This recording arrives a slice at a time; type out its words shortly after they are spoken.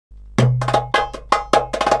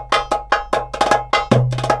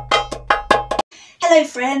Hello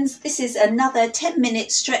friends, this is another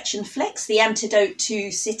 10-minute stretch and flex, the antidote to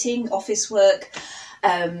sitting, office work,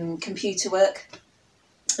 computer work.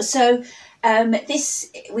 So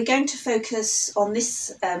we're going to focus on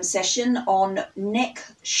this session on neck,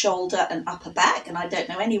 shoulder and upper back, and I don't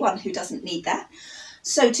know anyone who doesn't need that.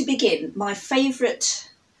 So to begin, my favourite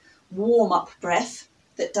warm-up breath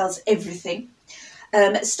that does everything,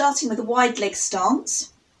 starting with a wide leg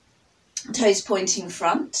stance, toes pointing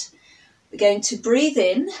front. We're going to breathe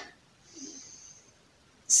in,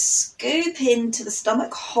 scoop into the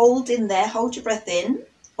stomach, hold in there, hold your breath in.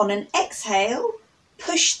 On an exhale,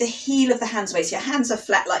 push the heel of the hands away. So your hands are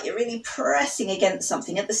flat, like you're really pressing against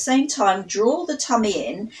something. At the same time, draw the tummy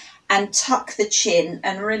in and tuck the chin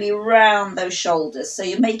and really round those shoulders. So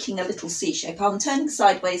you're making a little C shape. I'm turning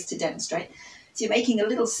sideways to demonstrate. So you're making a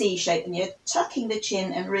little C shape and you're tucking the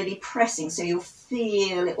chin and really pressing. So you'll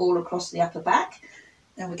feel it all across the upper back.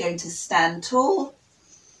 Then we're going to stand tall,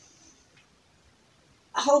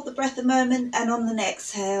 hold the breath a moment, and on the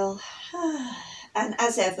exhale, and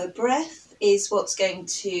as ever, breath is what's going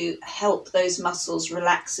to help those muscles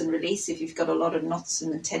relax and release if you've got a lot of knots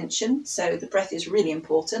and tension. So the breath is really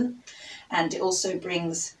important, and it also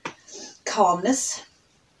brings calmness,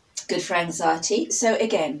 good for anxiety. So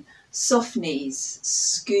again, soft knees,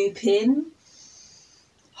 scoop in,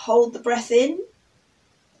 hold the breath in,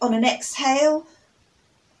 on an exhale,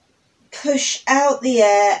 push out the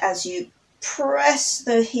air as you press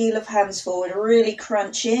the heel of hands forward, really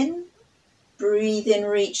crunch in, breathe in,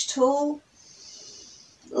 reach tall,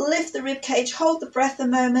 lift the rib cage, hold the breath a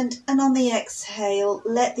moment, and on the exhale,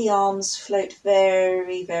 let the arms float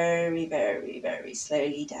very, very, very, very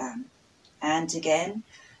slowly down. And again,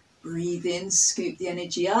 breathe in, scoop the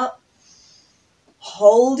energy up,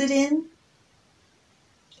 hold it in,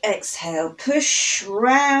 exhale, push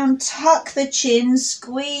round, tuck the chin,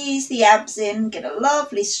 squeeze the abs in, get a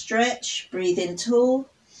lovely stretch, breathe in tall,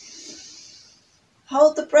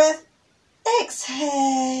 hold the breath,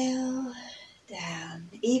 exhale, down.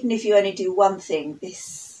 Even if you only do one thing,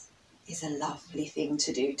 this is a lovely thing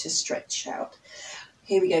to do to stretch out.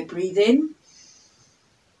 Here we go, breathe in,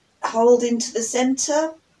 hold into the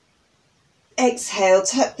centre, exhale,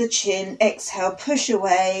 tuck the chin, exhale, push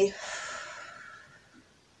away.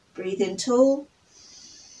 Breathe in tall,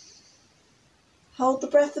 hold the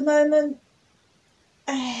breath a moment,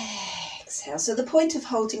 exhale. So the point of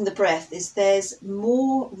holding the breath is there's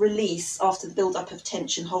more release after the build-up of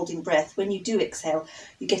tension holding breath. When you do exhale,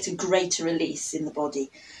 you get a greater release in the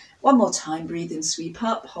body. One more time, breathe in, sweep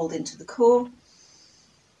up, hold into the core.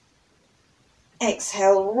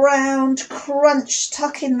 Exhale, round, crunch,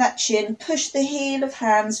 tuck in that chin, push the heel of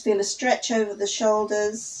hands, feel a stretch over the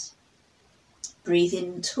shoulders. Breathe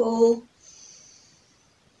in tall,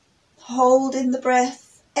 hold in the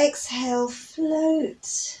breath, exhale,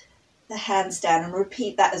 float the hands down and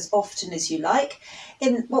repeat that as often as you like.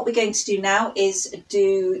 And what we're going to do now is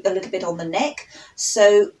do a little bit on the neck.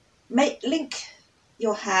 So link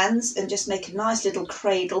your hands and just make a nice little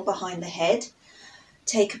cradle behind the head.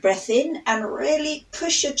 Take a breath in and really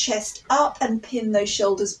push your chest up and pin those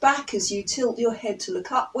shoulders back as you tilt your head to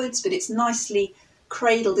look upwards, but it's nicely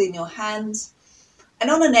cradled in your hands. And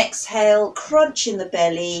on an exhale, crunch in the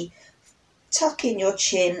belly, tuck in your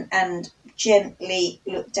chin and gently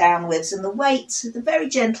look downwards. And the weight, the very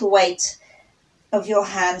gentle weight of your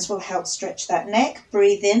hands will help stretch that neck.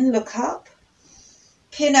 Breathe in, look up,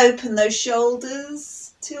 pin open those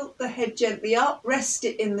shoulders, tilt the head gently up, rest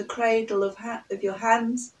it in the cradle of your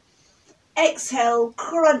hands. Exhale,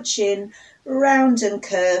 crunch in, round and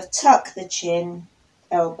curve, tuck the chin,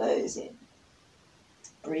 elbows in.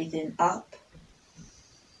 Breathe in, up.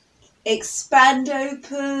 Expand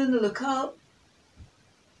open, look up,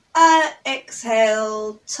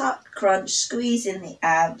 exhale, tuck, crunch, squeeze in the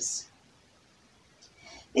abs.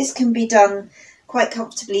 This can be done quite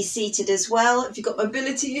comfortably seated as well if you've got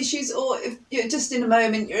mobility issues, or if you're just in a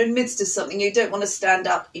moment, you're in the midst of something, you don't want to stand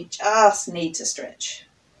up, you just need to stretch.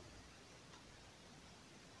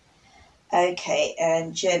 Okay,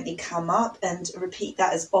 and gently come up and repeat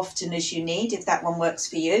that as often as you need if that one works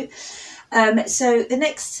for you. So the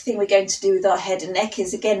next thing we're going to do with our head and neck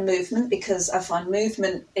is again movement, because I find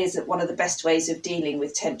movement is one of the best ways of dealing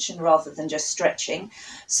with tension rather than just stretching.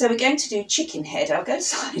 So we're going to do chicken head. I'll go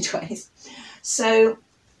sideways. So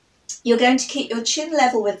you're going to keep your chin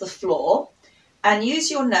level with the floor and use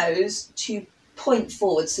your nose to point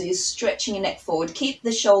forward. So you're stretching your neck forward. Keep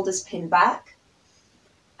the shoulders pinned back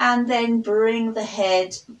and then bring the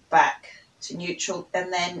head back to neutral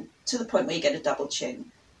and then to the point where you get a double chin.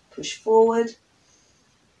 Push forward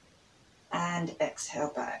and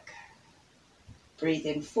exhale back. Breathe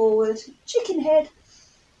in forward, chicken head,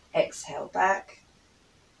 exhale back,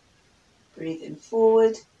 breathe in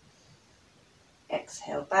forward,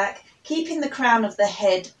 exhale back. Keeping the crown of the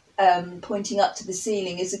head pointing up to the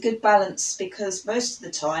ceiling is a good balance, because most of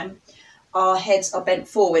the time our heads are bent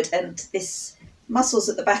forward and this muscles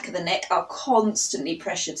at the back of the neck are constantly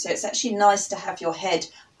pressured. So it's actually nice to have your head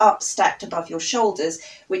up, stacked above your shoulders,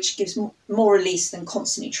 which gives more release than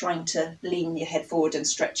constantly trying to lean your head forward and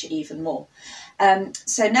stretch it even more.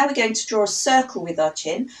 So now we're going to draw a circle with our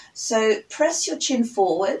chin. So press your chin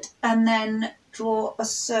forward and then draw a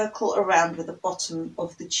circle around with the bottom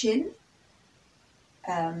of the chin.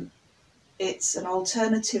 It's an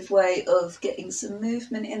alternative way of getting some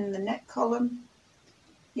movement in the neck column.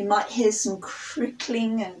 You might hear some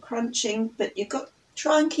crickling and crunching, but you've got to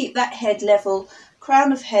try and keep that head level,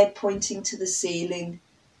 crown of head pointing to the ceiling,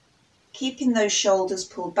 keeping those shoulders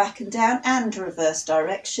pulled back and down and reverse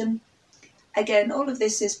direction. Again, all of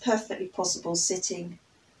this is perfectly possible sitting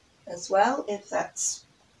as well, if that's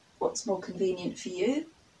what's more convenient for you.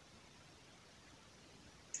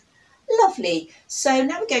 Lovely. So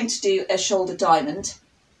now we're going to do a shoulder diamond.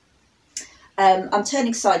 I'm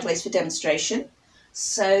turning sideways for demonstration.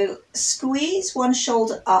 So squeeze one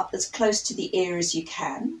shoulder up as close to the ear as you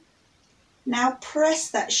can. Now press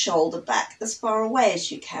that shoulder back as far away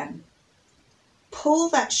as you can. Pull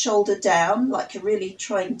that shoulder down like you're really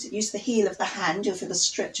trying to use the heel of the hand. You'll feel a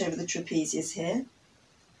stretch over the trapezius here.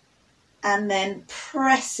 And then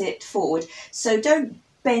press it forward. So don't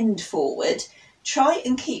bend forward. Try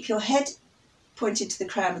and keep your head pointed to the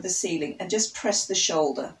crown of the ceiling and just press the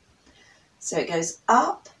shoulder. So it goes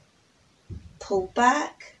up, pull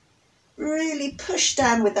back, really push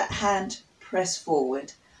down with that hand, press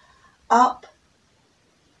forward, up,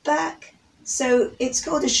 back. So it's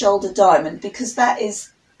called a shoulder diamond because that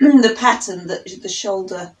is the pattern that the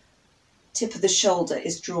shoulder, tip of the shoulder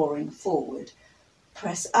is drawing forward.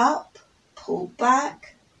 Press up, pull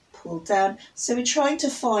back, pull down. So we're trying to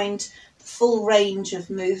find the full range of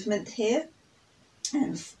movement here,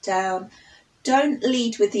 and down. Don't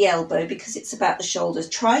lead with the elbow because it's about the shoulders.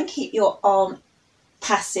 Try and keep your arm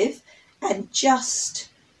passive and just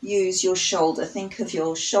use your shoulder. Think of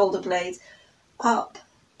your shoulder blades, up,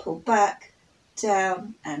 pull back,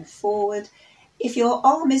 down and forward. If your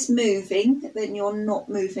arm is moving, then you're not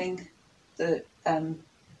moving the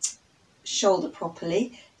shoulder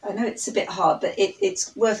properly. I know it's a bit hard, but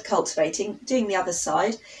it's worth cultivating. Doing the other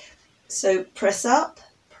side. So press up,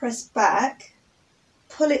 press back,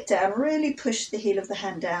 pull it down, really push the heel of the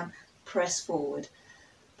hand down, press forward.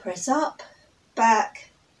 Press up, back,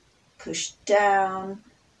 push down,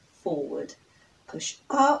 forward. Push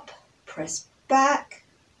up, press back,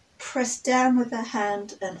 press down with the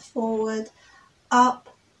hand and forward, up,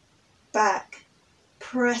 back,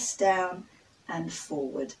 press down and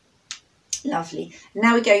forward. Lovely.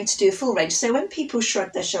 Now we're going to do a full range. So when people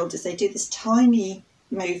shrug their shoulders, they do this tiny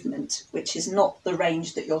movement, which is not the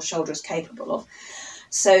range that your shoulder is capable of.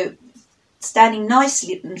 So standing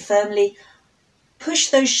nicely and firmly, push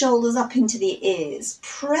those shoulders up into the ears,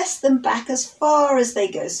 press them back as far as they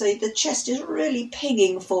go so the chest is really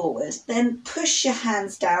pinging forward. Then push your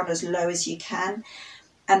hands down as low as you can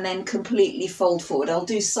and then completely fold forward. I'll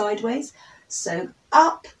do sideways. So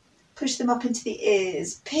up, push them up into the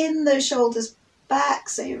ears, pin those shoulders back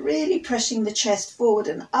so you're really pressing the chest forward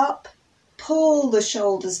and up, pull the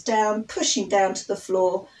shoulders down, pushing down to the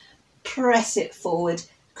floor, press it forward,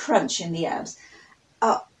 crunch in the abs,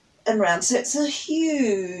 up and round. So it's a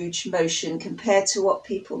huge motion compared to what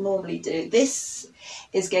people normally do. This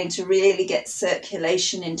is going to really get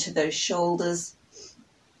circulation into those shoulders.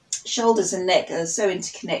 Shoulders and neck are so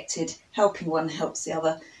interconnected, helping one helps the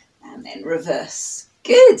other, and then reverse.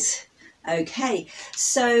 Good. Okay,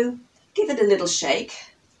 so give it a little shake.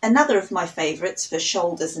 Another of my favourites for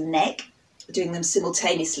shoulders and neck, doing them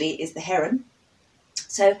simultaneously, is the heron.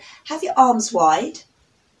 So have your arms wide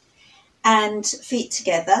and feet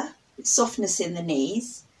together, softness in the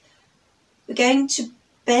knees. We're going to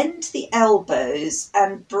bend the elbows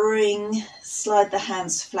and slide the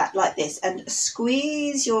hands flat like this and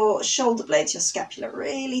squeeze your shoulder blades, your scapula,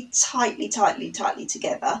 really tightly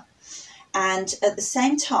together. And at the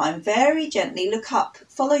same time, very gently look up,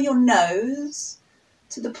 follow your nose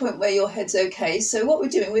to the point where your head's okay. So what we're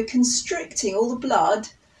doing, we're constricting all the blood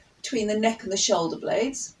between the neck and the shoulder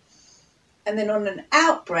blades. And then on an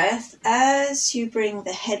out breath, as you bring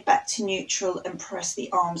the head back to neutral and press the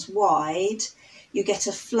arms wide, you get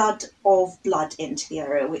a flood of blood into the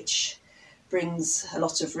area, which brings a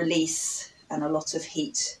lot of release and a lot of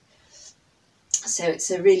heat. So it's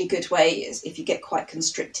a really good way if you get quite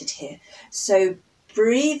constricted here. So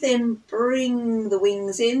Breathe in, bring the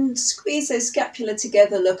wings in, squeeze those scapula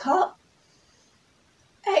together, look up.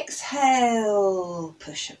 Exhale,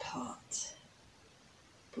 push apart.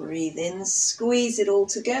 Breathe in, squeeze it all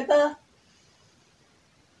together.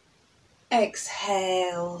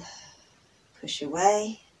 Exhale, push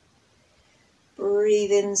away.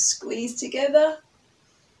 Breathe in, squeeze together.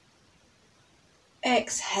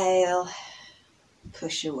 Exhale,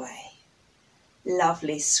 push away.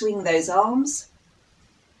 Lovely. Swing those arms.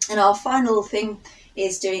 And our final thing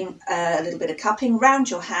is doing a little bit of cupping round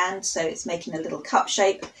your hand, so it's making a little cup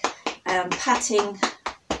shape, patting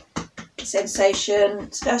sensation.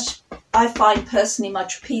 I find personally my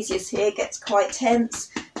trapezius here gets quite tense.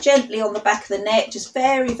 Gently on the back of the neck, just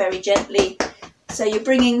very, very gently. So you're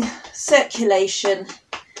bringing circulation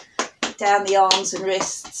down the arms and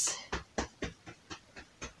wrists.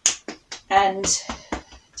 And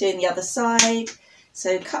doing the other side.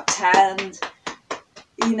 So cupped hand.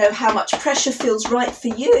 You know how much pressure feels right for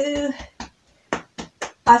you.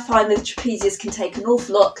 I find the trapezius can take an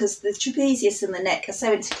awful lot because the trapezius and the neck are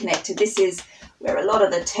so interconnected. This is where a lot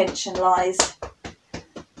of the tension lies.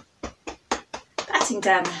 Patting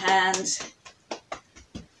down the hand.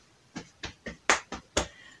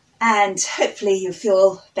 And hopefully you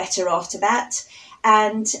feel better after that.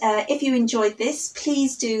 And if you enjoyed this,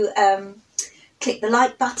 please do click the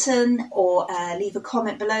like button or leave a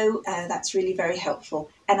comment below. That's really very helpful.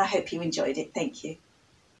 And I hope you enjoyed it. Thank you.